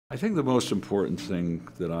I think the most important thing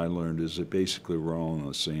that I learned is that basically we're all on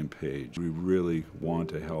the same page. We really want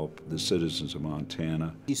to help the citizens of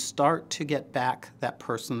Montana. You start to get back that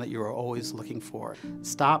person that you were always looking for.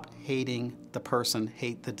 Stop hating the person,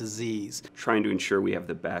 hate the disease. Trying to ensure we have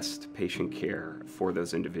the best patient care for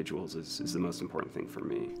those individuals is the most important thing for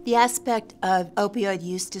me. The aspect of opioid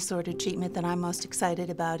use disorder treatment that I'm most excited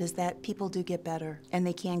about is that people do get better, and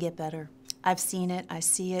they can get better. I've seen it, I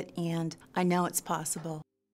see it, and I know it's possible.